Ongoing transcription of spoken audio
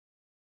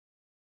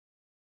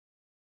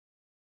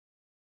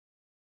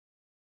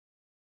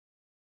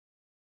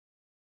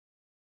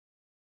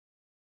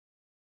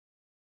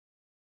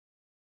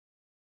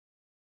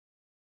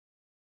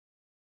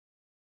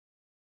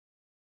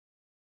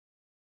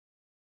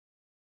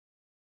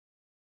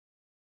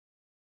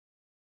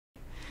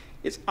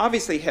It's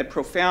obviously had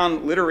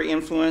profound literary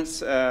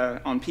influence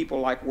on people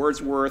like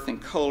Wordsworth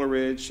and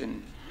Coleridge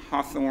and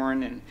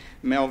Hawthorne and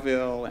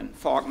Melville and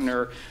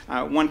Faulkner.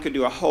 One could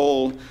do a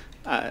whole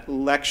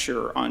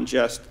lecture on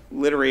just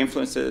literary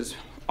influences,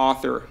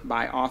 author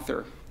by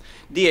author.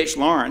 D.H.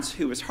 Lawrence,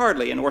 who was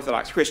hardly an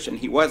Orthodox Christian,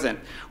 he wasn't,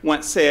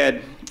 once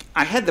said,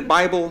 "I had the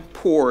Bible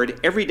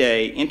poured every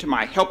day into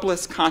my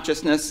helpless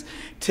consciousness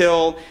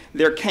till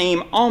it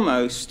came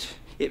almost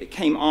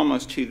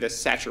to the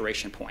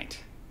saturation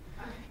point."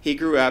 He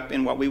grew up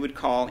in what we would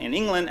call in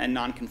England a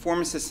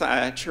nonconformist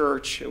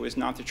church. It was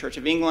not the Church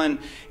of England,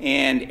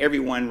 and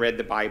everyone read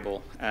the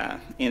Bible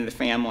in the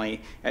family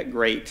at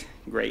great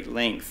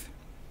length.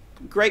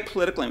 Great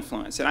political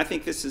influence, and I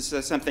think this is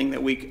something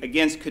that we,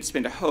 again, could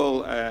spend a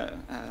whole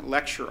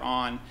lecture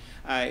on.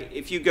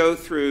 If you go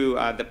through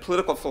the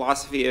political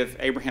philosophy of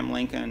Abraham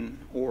Lincoln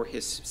or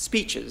his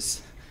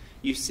speeches,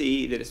 you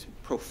see that it's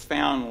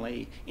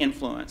profoundly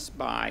influenced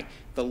by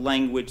the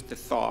language, the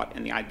thought,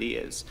 and the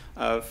ideas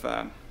of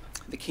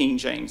the King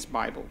James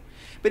Bible.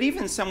 But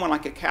even someone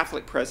like a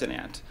Catholic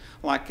president,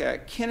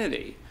 like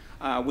Kennedy,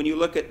 when you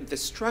look at the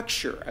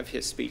structure of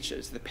his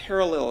speeches, the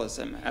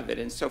parallelism of it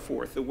and so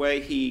forth, the way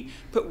he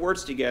put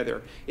words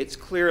together, it's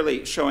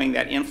clearly showing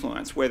that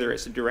influence, whether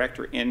it's direct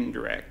or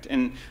indirect.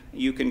 And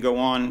you can go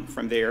on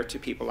from there to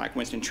people like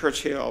Winston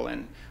Churchill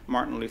and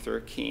Martin Luther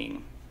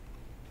King.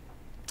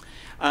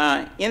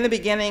 In the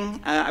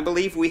beginning, I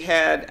believe we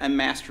had a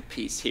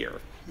masterpiece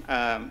here,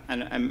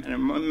 an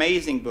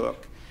amazing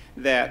book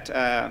that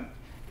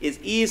is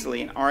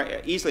easily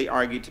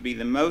argued to be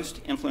the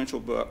most influential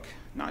book,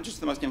 not just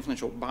the most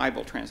influential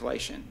Bible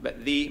translation,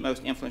 but the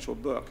most influential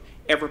book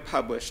ever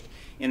published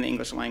in the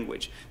English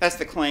language. That's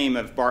the claim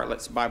of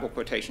Bartlett's Bible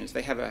quotations.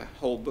 They have a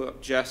whole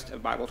book just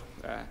of Bible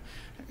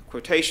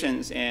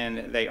quotations,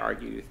 and they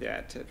argue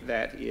that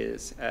that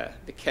is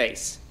the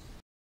case.